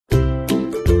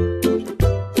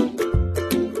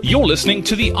You're listening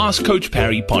to the Ask Coach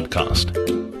Parry podcast.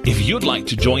 If you'd like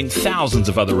to join thousands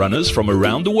of other runners from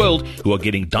around the world who are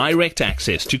getting direct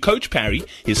access to Coach Parry,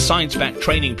 his science-backed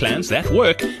training plans that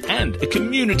work, and a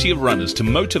community of runners to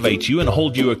motivate you and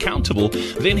hold you accountable,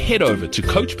 then head over to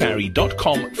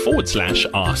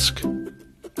coachparry.com/ask.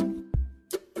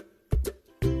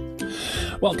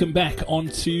 Welcome back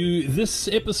onto this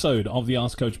episode of the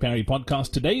Ask Coach Parry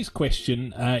podcast. Today's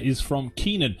question is from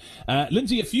Keenan.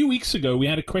 Lindsay, a few weeks ago we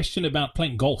had a question about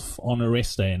playing golf on a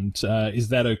rest day, and is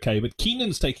that okay? But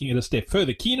Keenan's taking it a step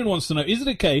further. Keenan wants to know, is it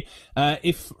okay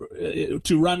if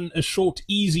to run a short,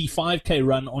 easy 5K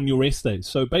run on your rest days?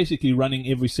 So basically running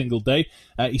every single day.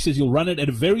 He says he'll run it at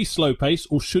a very slow pace,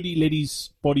 or should he let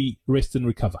his body rest and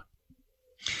recover?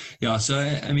 Yeah, so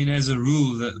I mean, as a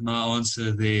rule, that my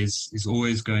answer there is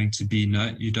always going to be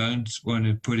no. You don't want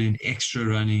to put in extra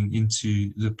running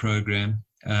into the program.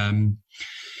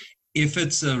 If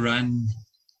it's a run,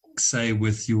 say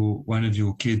with one of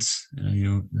your kids,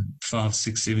 your 5,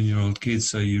 6, 7-year-old kids,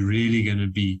 so you're really going to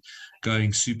be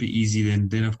going super easy,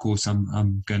 then of course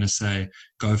I'm going to say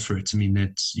go for it. I mean,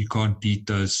 that you can't beat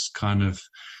those kind of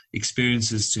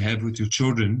experiences to have with your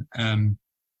children.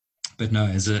 But no,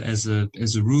 as a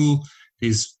rule,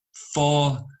 there's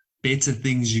far better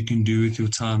things you can do with your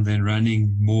time than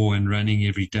running more and running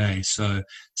every day. So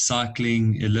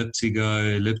cycling,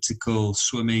 elliptical,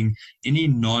 swimming, any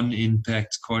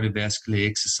non-impact cardiovascular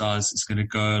exercise is going to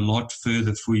go a lot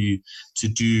further for you to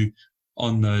do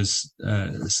on those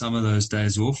some of those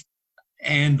days off,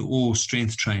 and or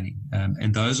strength training.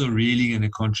 And those are really going to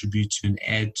contribute to and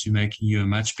add to making you a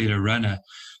much better runner.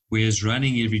 Whereas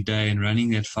running every day and running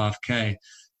that 5K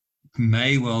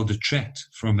may well detract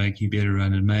from making you a better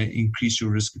runner. It may increase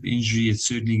your risk of injury. It's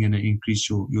certainly going to increase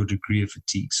your degree of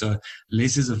fatigue. So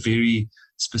unless there's a very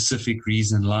specific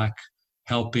reason, like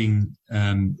helping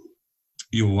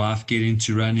your wife get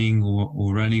into running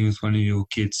or running with one of your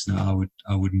kids, no,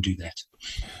 I wouldn't do that.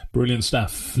 Brilliant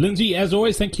stuff. Lindsay, as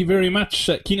always, thank you very much.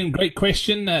 Keenan, great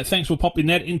question. Thanks for popping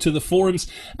that into the forums.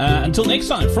 Until next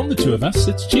time, from the two of us,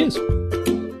 it's cheers.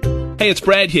 Hey, it's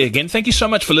Brad here again. Thank you so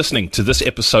much for listening to this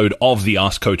episode of the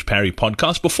Ask Coach Parry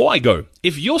podcast. Before I go,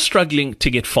 if you're struggling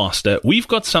to get faster, we've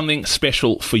got something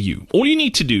special for you. All you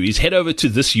need to do is head over to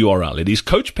this URL. It is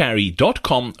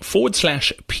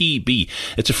coachparry.com/PB.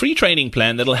 It's a free training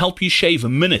plan that'll help you shave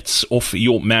minutes off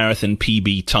your marathon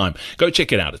PB time. Go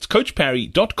check it out. It's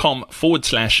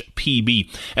coachparry.com/PB.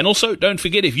 And also, don't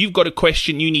forget, if you've got a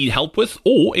question you need help with,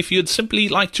 or if you'd simply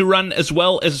like to run as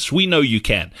well as we know you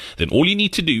can, then all you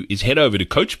need to do is head over to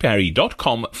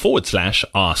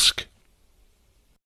coachparry.com/ask.